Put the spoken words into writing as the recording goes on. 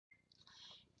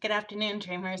Good afternoon,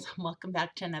 dreamers. Welcome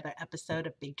back to another episode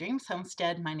of Big Dreams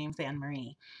Homestead. My name's Anne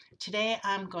Marie. Today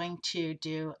I'm going to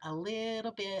do a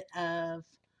little bit of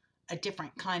a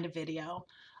different kind of video,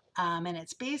 and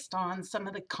it's based on some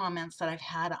of the comments that I've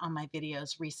had on my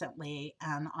videos recently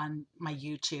and on my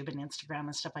YouTube and Instagram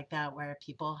and stuff like that, where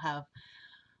people have,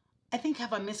 I think,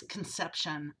 have a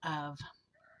misconception of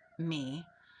me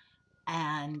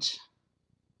and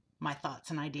my thoughts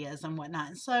and ideas and whatnot.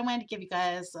 And so I wanted to give you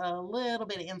guys a little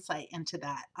bit of insight into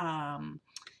that,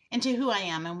 into who I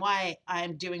am and why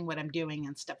I'm doing what I'm doing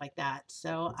and stuff like that.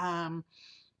 So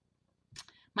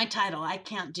my title, I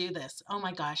Can't Do This. Oh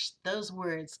my gosh, those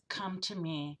words come to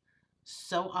me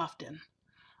so often.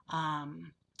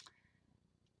 Um,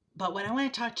 but what I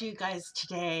want to talk to you guys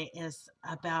today is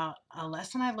about a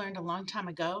lesson I learned a long time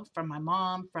ago from my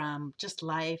mom, from just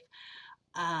life,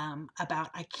 about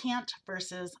I can't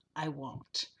versus I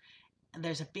won't.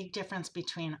 There's a big difference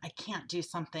between I can't do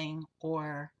something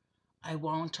or I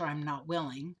won't or I'm not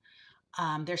willing.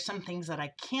 There's some things that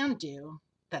I can do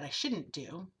that I shouldn't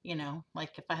do.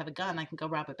 Like if I have a gun, I can go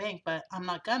rob a bank, but I'm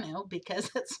not gonna because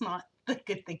it's not the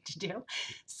good thing to do.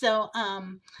 So,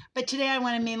 but today I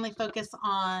want to mainly focus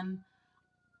on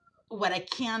what I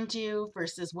can do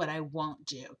versus what I won't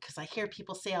do. Because I hear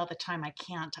people say all the time, I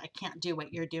can't do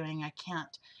what you're doing. I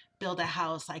can't build a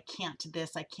house. I can't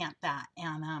this, I can't that.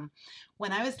 And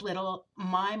when I was little,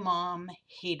 my mom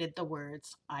hated the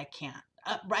words, I can't.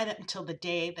 Right up until the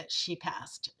day that she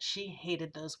passed, she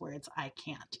hated those words, I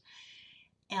can't.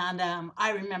 And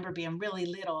I remember being really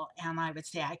little and I would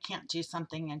say, I can't do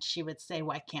something. And she would say,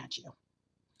 why can't you?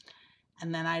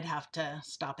 And then I'd have to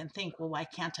stop and think, well, why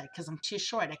can't I? Because I'm too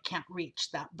short. I can't reach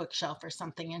that bookshelf or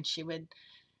something. And she would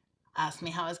ask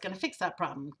me how I was going to fix that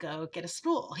problem. Go get a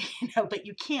stool, but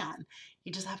you can.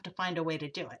 You just have to find a way to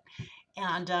do it.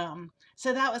 And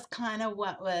so that was kind of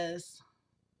what was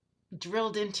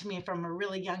drilled into me from a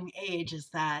really young age, is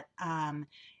that I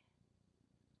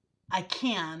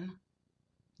can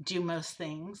do most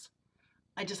things.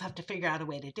 I just have to figure out a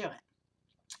way to do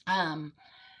it.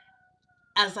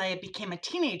 As I became a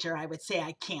teenager, I would say,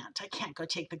 I can't go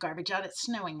take the garbage out. It's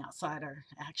snowing outside, or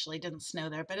actually it didn't snow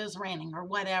there, but it was raining or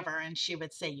whatever. And she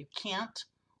would say, you can't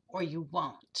or you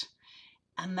won't.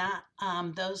 And that,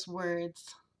 those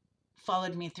words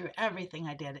followed me through everything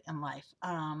I did in life.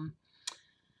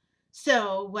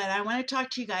 So what I want to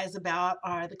talk to you guys about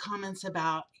are the comments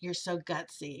about you're so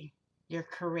gutsy, you're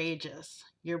courageous,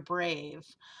 you're brave.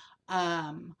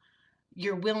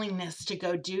 Your willingness to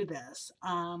go do this.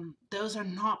 Those are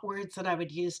not words that I would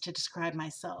use to describe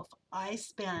myself. I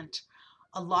spent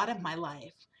a lot of my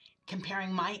life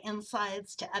comparing my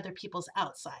insides to other people's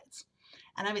outsides.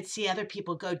 And I would see other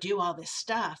people go do all this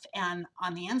stuff. And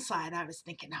on the inside, I was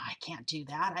thinking, no, I can't do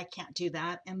that. I can't do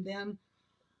that. And then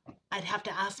I'd have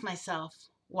to ask myself,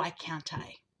 why can't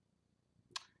I?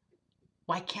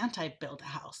 Why can't I build a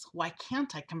house? Why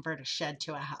can't I convert a shed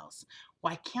to a house?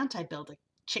 Why can't I build a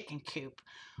chicken coop?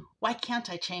 Why can't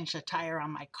I change the tire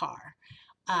on my car?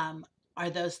 Are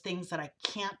those things that I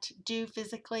can't do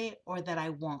physically or that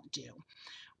I won't do?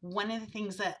 One of the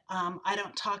things that I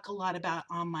don't talk a lot about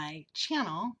on my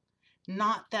channel,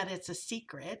 not that it's a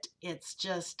secret, it's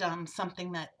just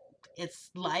something that it's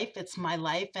life, it's my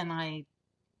life, and I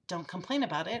don't complain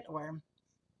about it or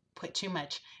put too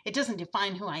much. It doesn't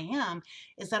define who I am,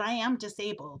 is that I am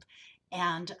disabled.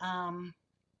 And,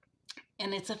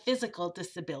 and it's a physical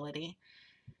disability.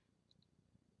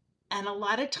 And a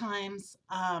lot of times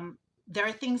there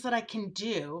are things that I can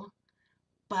do,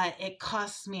 but it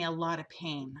costs me a lot of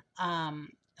pain.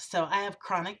 So I have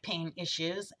chronic pain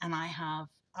issues and I have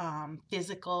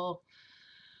physical,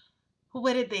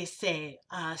 what did they say?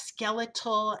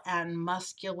 Skeletal and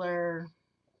muscular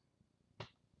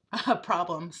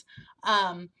problems.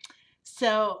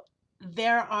 So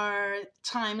there are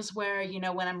times where,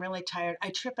 when I'm really tired, I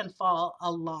trip and fall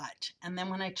a lot. And then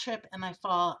when I trip and I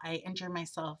fall, I injure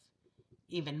myself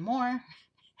even more.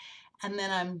 And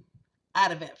then I'm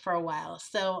out of it for a while.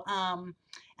 So, and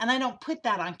I don't put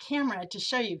that on camera to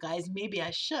show you guys. Maybe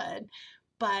I should,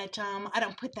 but I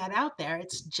don't put that out there.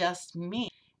 It's just me.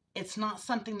 It's not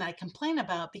something that I complain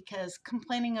about, because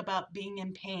complaining about being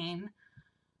in pain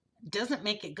doesn't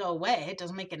make it go away. It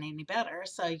doesn't make it any better.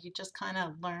 So you just kind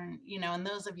of learn, and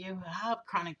those of you who have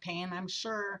chronic pain, I'm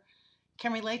sure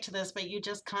can relate to this, but you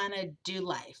just kind of do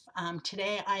life.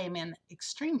 Today I am in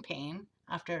extreme pain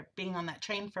after being on that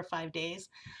train for 5 days.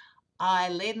 I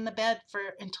laid in the bed for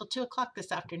until 2 o'clock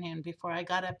this afternoon before I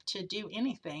got up to do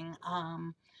anything.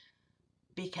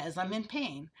 because I'm in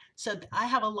pain. So I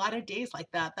have a lot of days like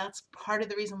that. That's part of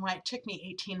the reason why it took me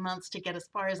 18 months to get as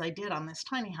far as I did on this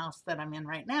tiny house that I'm in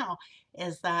right now,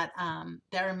 is that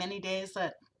there are many days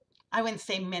that, I wouldn't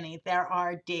say many, there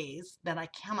are days that I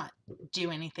cannot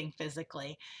do anything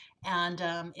physically. And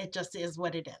it just is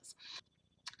what it is.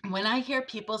 When I hear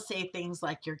people say things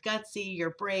like you're gutsy,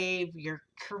 you're brave, you're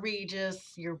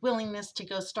courageous, your willingness to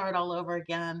go start all over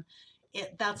again,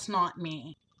 that's not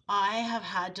me. I have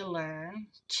had to learn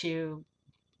to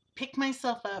pick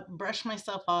myself up, brush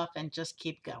myself off, and just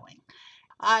keep going.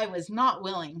 I was not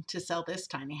willing to sell this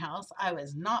tiny house. I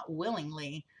was not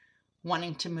willingly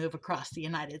wanting to move across the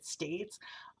United States.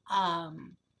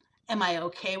 Um, Am I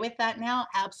okay with that now?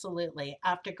 Absolutely.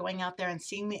 After going out there and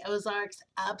seeing the Ozarks,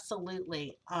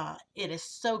 absolutely. It is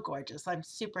so gorgeous. I'm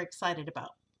super excited about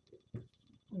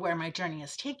where my journey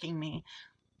is taking me.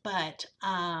 But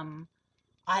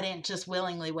I didn't just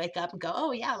willingly wake up and go,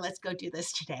 oh, yeah, let's go do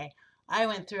this today. I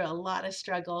went through a lot of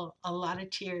struggle, a lot of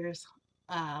tears,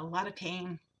 a lot of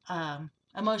pain,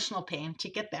 emotional pain to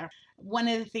get there. One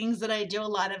of the things that I do a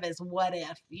lot of is what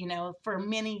if. For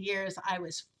many years, I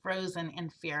was frozen in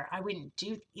fear. I wouldn't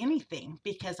do anything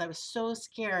because I was so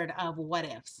scared of what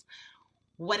ifs.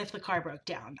 What if the car broke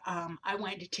down? I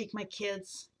wanted to take my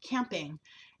kids camping,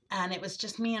 and it was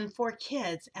just me and 4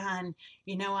 kids. And,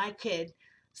 I could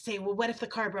say, well, what if the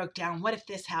car broke down? What if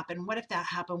this happened? What if that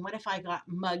happened? What if I got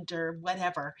mugged or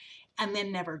whatever? And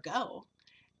then never go.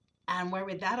 And where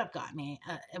would that have got me?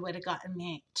 It would have gotten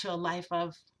me to a life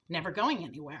of never going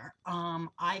anywhere.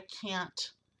 I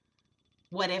can't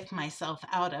what if myself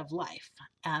out of life.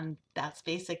 And that's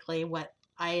basically what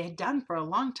I had done for a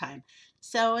long time.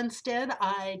 So instead,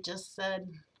 I just said,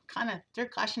 kind of threw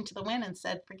caution to the wind and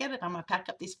said, forget it. I'm going to pack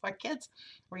up these 4 kids.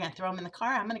 We're going to throw them in the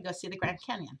car. I'm going to go see the Grand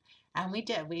Canyon. And we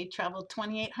did. We traveled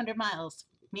 2,800 miles,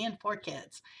 me and 4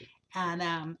 kids, and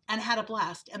had a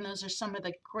blast. And those are some of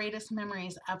the greatest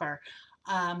memories ever.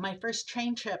 My first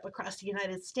train trip across the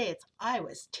United States, I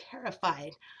was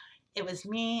terrified. It was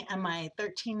me and my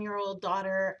 13-year-old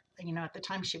daughter. At the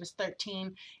time she was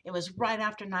 13. It was right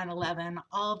after 9/11.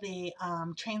 All the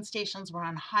train stations were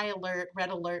on high alert, red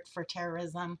alert for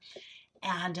terrorism.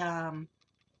 And her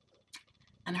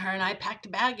and I packed a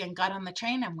bag and got on the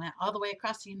train and went all the way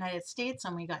across the United States.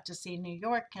 And we got to see New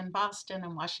York and Boston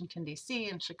and Washington, D.C.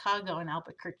 and Chicago and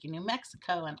Albuquerque, New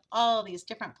Mexico, and all these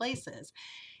different places.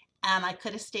 And I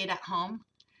could have stayed at home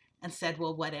and said,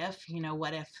 well, what if,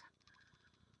 what if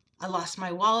I lost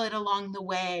my wallet along the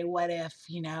way? What if,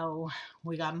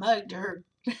 we got mugged or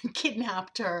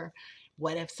kidnapped? Or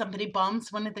what if somebody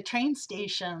bombs one of the train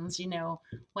stations,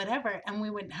 whatever? And we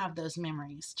wouldn't have those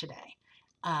memories today.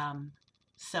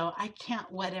 So I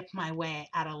can't what if my way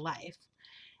out of life.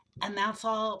 And that's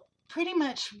all pretty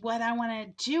much what I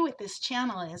want to do with this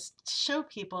channel, is show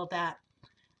people that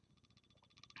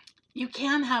you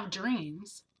can have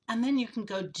dreams, and then you can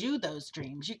go do those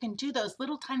dreams. You can do those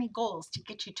little tiny goals to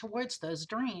get you towards those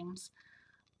dreams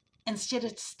instead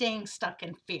of staying stuck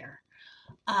in fear.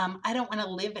 I don't want to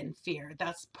live in fear.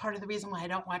 That's part of the reason why I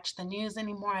don't watch the news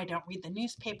anymore. I don't read the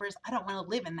newspapers. I don't want to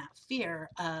live in that fear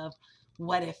of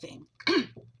what ifing.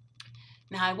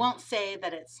 Now, I won't say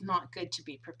that it's not good to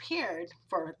be prepared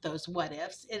for those what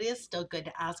ifs. It is still good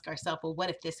to ask ourselves, well, what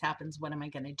if this happens? What am I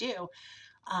going to do?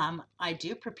 I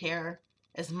do prepare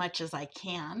as much as I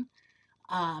can.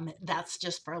 That's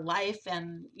just for life.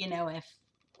 And, if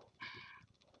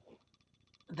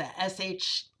the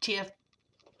SHTF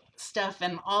stuff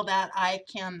and all that, I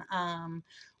can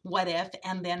what if,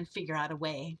 and then figure out a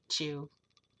way to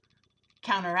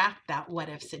counteract that what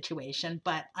if situation.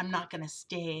 But I'm not going to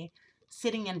stay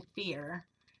sitting in fear,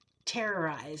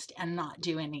 terrorized, and not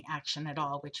do any action at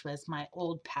all, which was my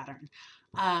old pattern.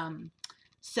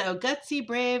 So gutsy,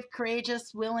 brave,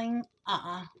 courageous, willing,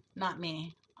 not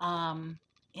me. On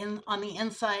the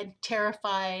inside,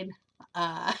 terrified,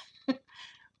 uh,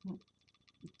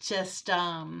 just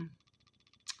a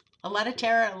lot of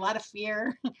terror, a lot of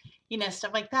fear,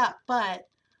 stuff like that. But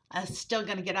I'm still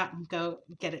gonna get out and go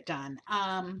get it done.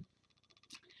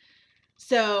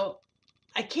 So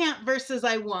I can't versus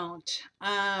I won't.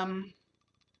 I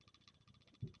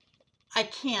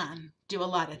can do a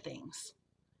lot of things.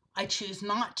 I choose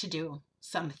not to do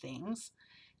some things.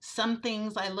 Some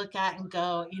things I look at and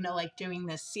go, like doing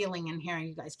this ceiling in here.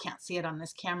 You guys can't see it on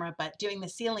this camera, but doing the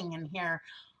ceiling in here,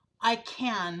 I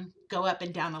can go up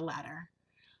and down a ladder.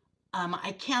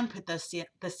 I can put the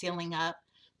ceiling up,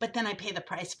 but then I pay the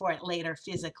price for it later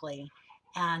physically.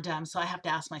 And so I have to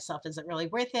ask myself, is it really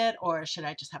worth it? Or should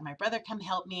I just have my brother come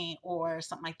help me or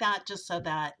something like that, just so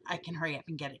that I can hurry up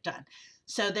and get it done?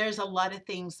 So there's a lot of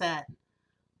things that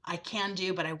I can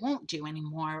do, but I won't do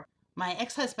anymore. My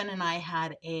ex-husband and I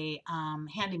had a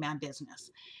handyman business,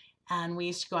 and we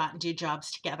used to go out and do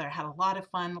jobs together, had a lot of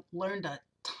fun, learned a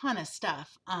ton of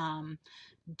stuff,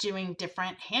 doing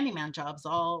different handyman jobs,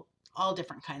 all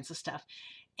different kinds of stuff.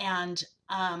 And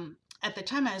at the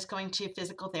time I was going to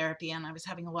physical therapy, and I was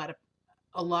having a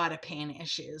lot of pain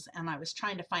issues, and I was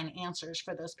trying to find answers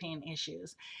for those pain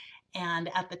issues. And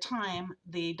at the time,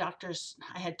 the doctors,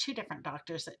 I had two different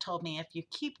doctors that told me, if you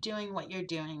keep doing what you're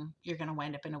doing, you're going to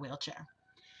wind up in a wheelchair.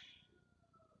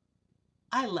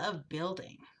 I love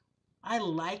building. I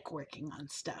like working on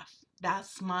stuff.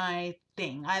 That's my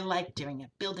thing. I like doing it,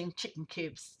 building chicken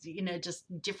coops, just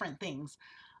different things.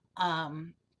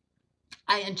 Um,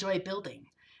 I enjoy building.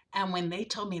 And when they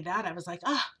told me that, I was like,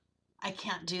 I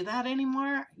can't do that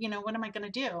anymore. What am I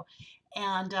going to do?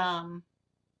 And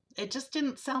it just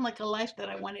didn't sound like a life that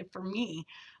I wanted for me.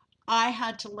 I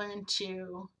had to learn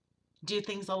to do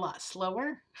things a lot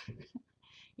slower,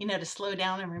 to slow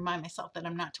down and remind myself that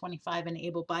I'm not 25 and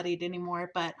able-bodied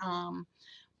anymore, but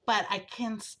I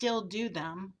can still do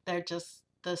them. They're just,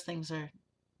 those things are,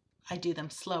 I do them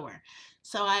slower.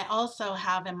 So I also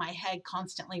have in my head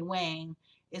constantly weighing,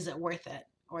 is it worth it?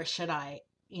 Or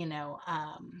you know,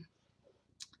 um,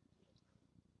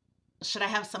 should I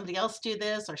have somebody else do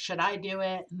this, or should I do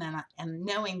it? And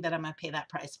knowing that I'm gonna pay that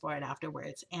price for it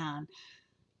afterwards. And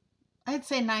I'd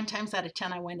say 9 times out of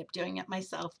 10, I wind up doing it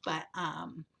myself, but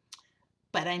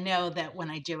I know that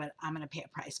when I do it, I'm gonna pay a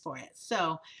price for it.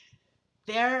 So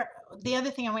the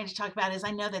other thing I wanted to talk about is,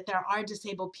 I know that there are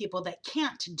disabled people that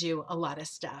can't do a lot of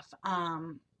stuff,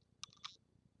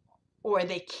 or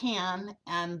they can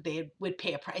and they would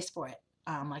pay a price for it,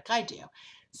 like I do.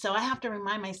 So I have to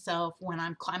remind myself when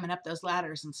I'm climbing up those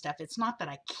ladders and stuff, it's not that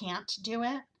I can't do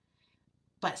it,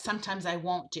 but sometimes I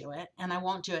won't do it. And I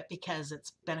won't do it because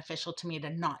it's beneficial to me to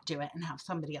not do it and have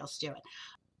somebody else do it.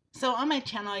 So on my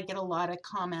channel, I get a lot of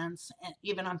comments, and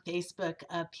even on Facebook,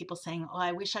 of people saying, oh,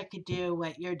 I wish I could do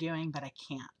what you're doing, but I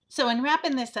can't. So in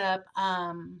wrapping this up,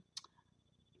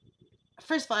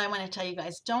 first of all, I want to tell you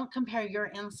guys, don't compare your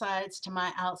insides to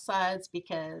my outsides,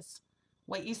 because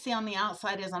what you see on the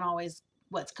outside isn't always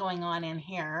what's going on in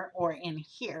here or in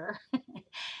here.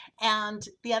 And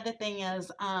the other thing is,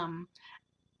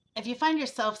 if you find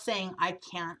yourself saying, I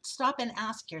can't, stop and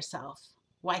ask yourself,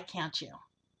 why can't you?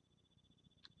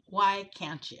 Why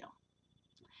can't you?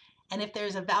 And if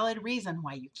there's a valid reason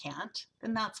why you can't,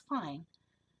 then that's fine.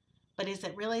 But is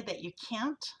it really that you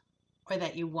can't, or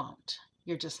that you won't?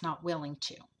 You're just not willing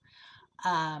to.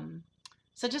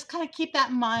 So just kind of keep that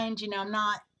in mind. I'm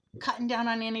not cutting down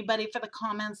on anybody for the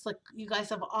comments. Look, you guys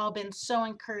have all been so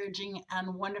encouraging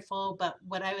and wonderful, but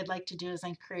what I would like to do is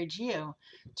encourage you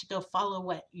to go follow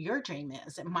what your dream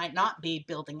is. It might not be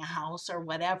building a house or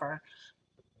whatever,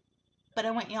 but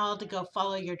I want you all to go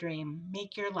follow your dream.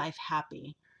 Make your life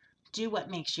happy. Do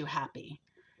what makes you happy.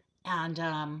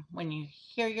 And when you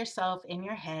hear yourself in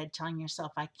your head telling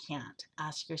yourself, I can't,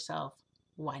 ask yourself,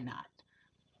 why not?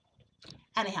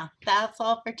 Anyhow, that's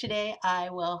all for today. I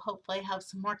will hopefully have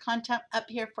some more content up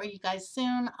here for you guys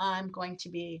soon. I'm going to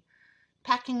be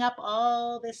packing up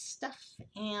all this stuff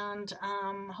and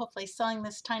hopefully selling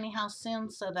this tiny house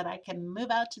soon so that I can move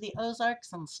out to the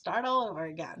Ozarks and start all over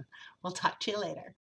again. We'll talk to you later.